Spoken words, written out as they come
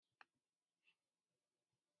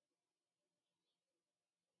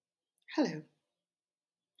Hello.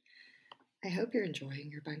 I hope you're enjoying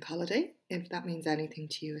your bank holiday, if that means anything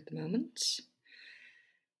to you at the moment.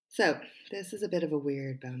 So, this is a bit of a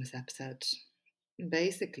weird bonus episode.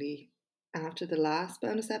 Basically, after the last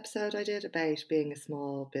bonus episode I did about being a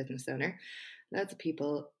small business owner, loads of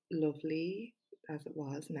people, lovely as it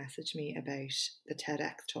was, messaged me about the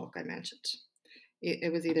TEDx talk I mentioned.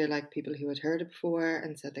 It was either like people who had heard it before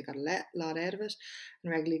and said they got a lot out of it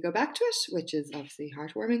and regularly go back to it, which is obviously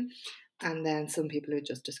heartwarming. And then some people who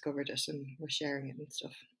just discovered it and were sharing it and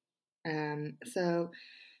stuff. So,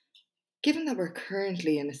 given that we're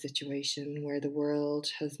currently in a situation where the world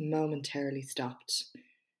has momentarily stopped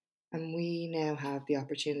and we now have the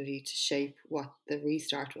opportunity to shape what the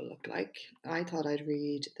restart will look like, I thought I'd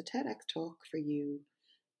read the TEDx talk for you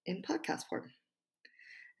in podcast form.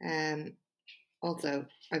 Also,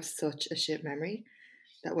 I've such a shit memory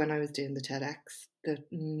that when I was doing the TEDx,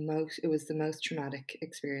 it was the most traumatic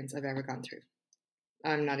experience I've ever gone through.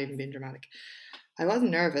 I'm not even being dramatic. I wasn't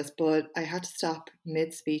nervous, but I had to stop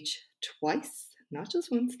mid-speech twice, not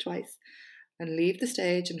just once, twice, and leave the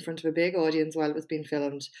stage in front of a big audience while it was being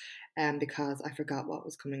filmed because I forgot what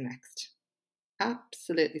was coming next.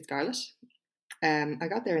 Absolutely scarlet. I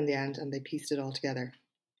got there in the end and they pieced it all together,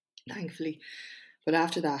 thankfully. But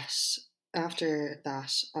after that,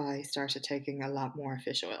 I started taking a lot more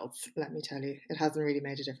fish oils, let me tell you. It hasn't really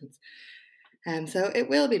made a difference. So it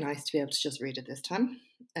will be nice to be able to just read it this time.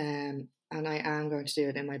 And I am going to do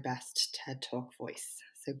it in my best TED Talk voice.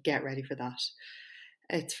 So get ready for that.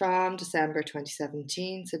 It's from December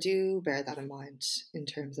 2017, so do bear that in mind in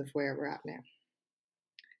terms of where we're at now.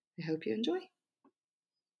 I hope you enjoy.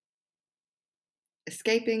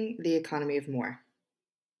 Escaping the economy of more.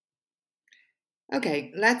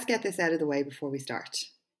 Okay, let's get this out of the way before we start.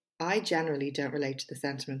 I generally don't relate to the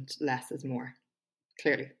sentiment less is more.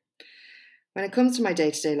 Clearly. When it comes to my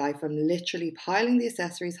day-to-day life, I'm literally piling the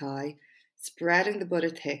accessories high, spreading the butter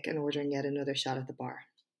thick and ordering yet another shot at the bar.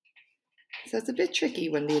 So it's a bit tricky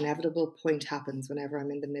when the inevitable point happens whenever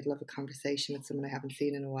I'm in the middle of a conversation with someone I haven't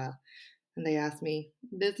seen in a while. And they ask me,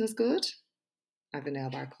 business good? I have a nail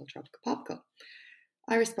bar called Tropical Popco.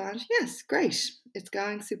 I respond, yes, great. It's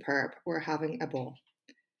going superb. We're having a ball.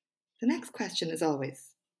 The next question is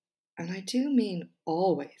always, and I do mean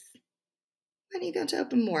always, when are you going to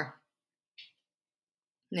open more?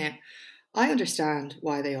 Now, I understand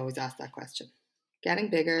why they always ask that question. Getting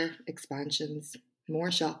bigger, expansions,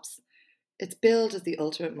 more shops, it's billed as the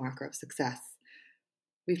ultimate marker of success.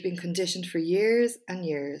 We've been conditioned for years and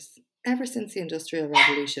years, ever since the Industrial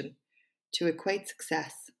Revolution, to equate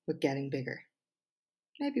success with getting bigger.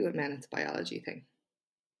 Maybe with men it's a biology thing.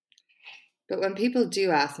 But when people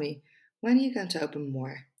do ask me, when are you going to open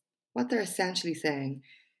more? What they're essentially saying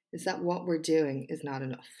is that what we're doing is not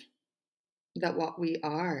enough. That what we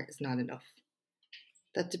are is not enough.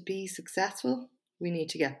 That to be successful, we need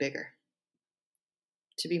to get bigger.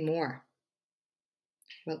 To be more.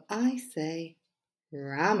 Well, I say,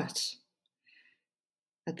 ram it.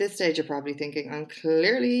 At this stage, you're probably thinking, I'm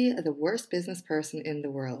clearly the worst business person in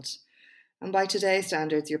the world. And by today's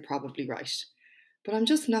standards, you're probably right. But I'm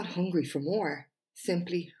just not hungry for more,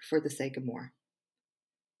 simply for the sake of more.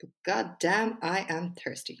 But goddamn, I am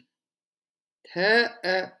thirsty.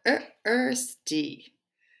 Thirsty.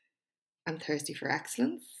 I'm thirsty for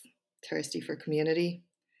excellence, thirsty for community,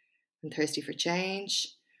 I'm thirsty for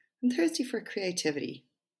change, I'm thirsty for creativity,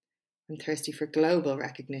 I'm thirsty for global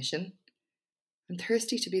recognition, I'm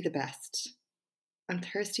thirsty to be the best, I'm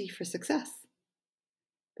thirsty for success.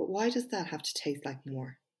 But why does that have to taste like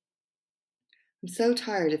more? I'm so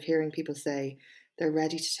tired of hearing people say they're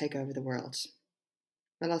ready to take over the world.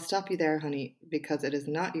 Well, I'll stop you there, honey, because it is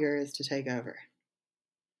not yours to take over.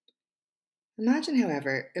 Imagine,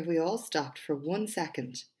 however, if we all stopped for 1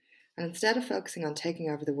 second and instead of focusing on taking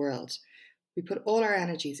over the world, we put all our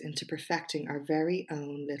energies into perfecting our very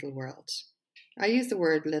own little world. I use the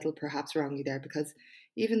word little perhaps wrongly there because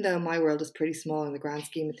even though my world is pretty small in the grand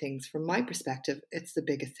scheme of things, from my perspective, it's the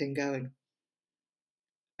biggest thing going.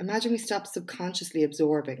 Imagine we stop subconsciously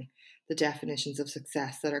absorbing the definitions of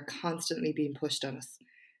success that are constantly being pushed on us.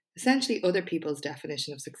 Essentially other people's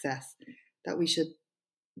definition of success that we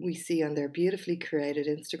see on their beautifully created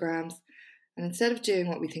Instagrams, and instead of doing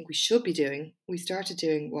what we think we should be doing, we started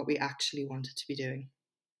doing what we actually wanted to be doing.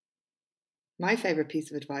 My favourite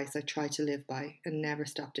piece of advice I try to live by and never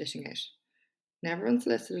stop dishing out, never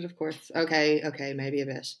unsolicited of course, okay, maybe a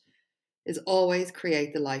bit, is always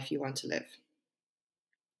create the life you want to live.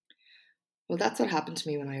 Well, that's what happened to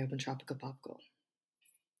me when I opened Tropical Popco.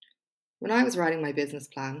 When I was writing my business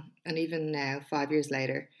plan, and even now, 5 years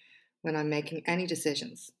later, when I'm making any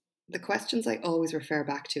decisions, the questions I always refer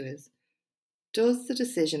back to is, Does the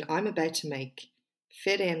decision I'm about to make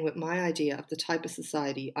fit in with my idea of the type of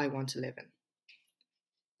society I want to live in?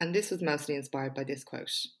 And this was mostly inspired by this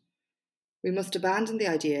quote. We must abandon the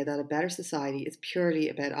idea that a better society is purely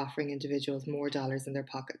about offering individuals more dollars in their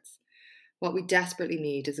pockets. What we desperately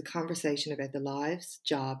need is a conversation about the lives,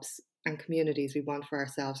 jobs, and communities we want for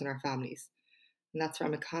ourselves and our families. And that's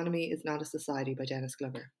from Economy is Not a Society by Dennis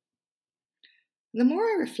Glover. And the more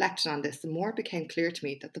I reflected on this, the more it became clear to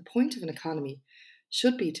me that the point of an economy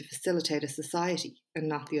should be to facilitate a society and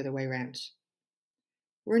not the other way around.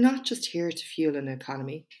 We're not just here to fuel an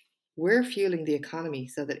economy, we're fueling the economy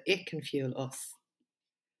so that it can fuel us.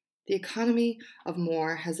 The economy of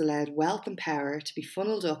more has allowed wealth and power to be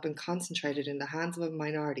funneled up and concentrated in the hands of a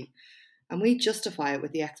minority, and we justify it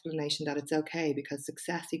with the explanation that it's okay because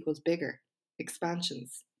success equals bigger,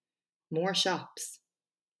 expansions, more shops,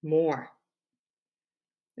 more.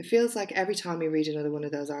 It feels like every time we read another one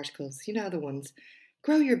of those articles, you know the ones,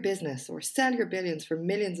 grow your business or sell your billions for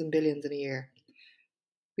millions and billions in a year.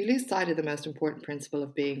 We lose sight of the most important principle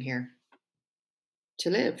of being here: to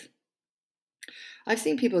live. I've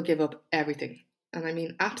seen people give up everything, and I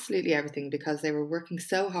mean absolutely everything, because they were working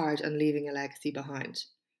so hard and leaving a legacy behind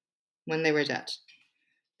when they were dead.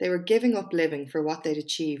 They were giving up living for what they'd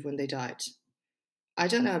achieve when they died. I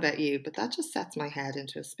don't know about you, but that just sets my head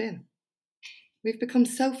into a spin. We've become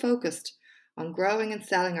so focused on growing and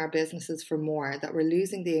selling our businesses for more that we're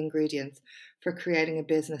losing the ingredients for creating a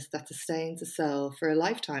business that sustains a soul for a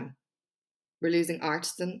lifetime. We're losing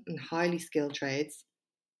artisan and highly skilled trades.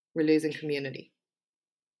 We're losing community.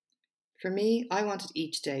 For me, I wanted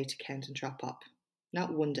each day to count and drop up,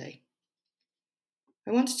 not one day.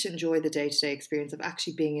 I wanted to enjoy the day-to-day experience of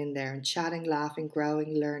actually being in there and chatting, laughing,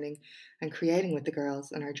 growing, learning, and creating with the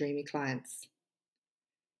girls and our dreamy clients.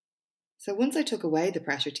 So once I took away the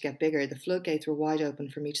pressure to get bigger, the floodgates were wide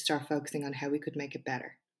open for me to start focusing on how we could make it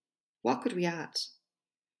better. What could we add?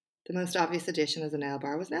 The most obvious addition as a nail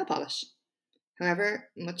bar was nail polish. However,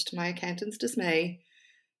 much to my accountant's dismay,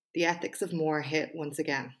 the ethics of more hit once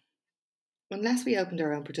again. Unless we opened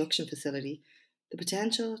our own production facility, the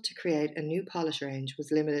potential to create a new polish range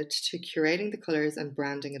was limited to curating the colours and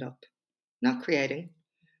branding it up. Not creating.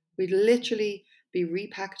 We'd literally be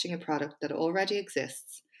repackaging a product that already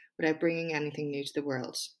exists without bringing anything new to the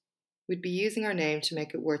world. We'd be using our name to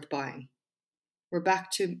make it worth buying. We're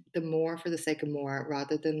back to the more for the sake of more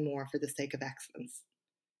rather than more for the sake of excellence.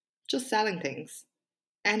 Just selling things.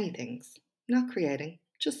 Any things. Not creating,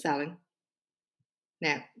 just selling.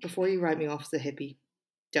 Now, before you write me off as a hippie,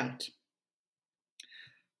 don't.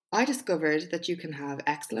 I discovered that you can have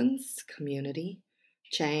excellence, community,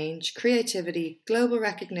 change, creativity, global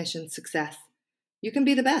recognition, success. You can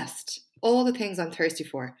be the best, all the things I'm thirsty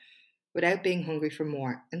for, without being hungry for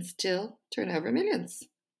more, and still turn over millions.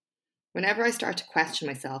 Whenever I start to question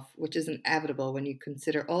myself, which is inevitable when you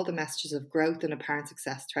consider all the messages of growth and apparent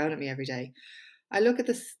success thrown at me every day, I look at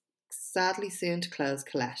the sadly soon to close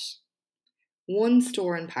Colette. One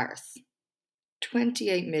store in Paris,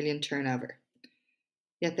 28 million turnover.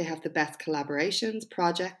 Yet they have the best collaborations,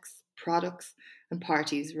 projects, products, and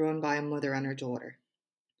parties run by a mother and her daughter.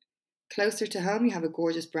 Closer to home, you have a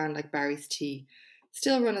gorgeous brand like Barry's Tea,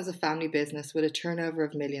 still run as a family business with a turnover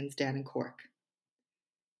of millions down in Cork.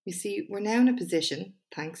 You see, we're now in a position,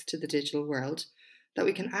 thanks to the digital world, that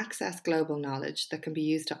we can access global knowledge that can be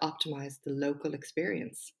used to optimise the local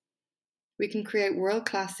experience. We can create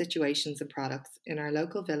world-class situations and products in our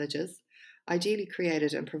local villages, ideally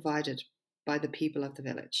created and provided by the people of the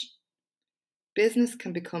village. Business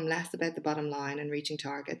can become less about the bottom line and reaching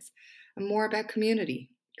targets and more about community,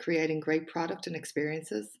 creating great product and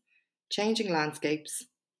experiences, changing landscapes,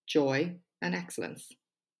 joy, and excellence.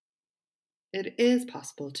 It is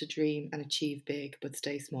possible to dream and achieve big but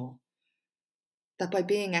stay small. That by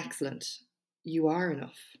being excellent, you are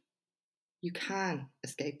enough. You can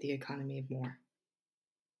escape the economy of more.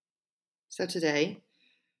 So today,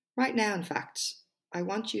 right now in fact, I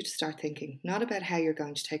want you to start thinking not about how you're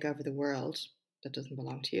going to take over the world that doesn't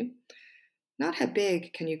belong to you, not how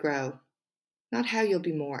big can you grow, not how you'll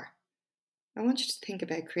be more. I want you to think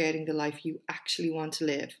about creating the life you actually want to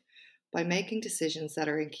live by making decisions that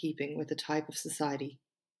are in keeping with the type of society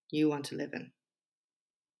you want to live in,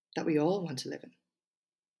 that we all want to live in.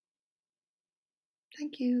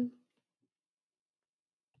 Thank you.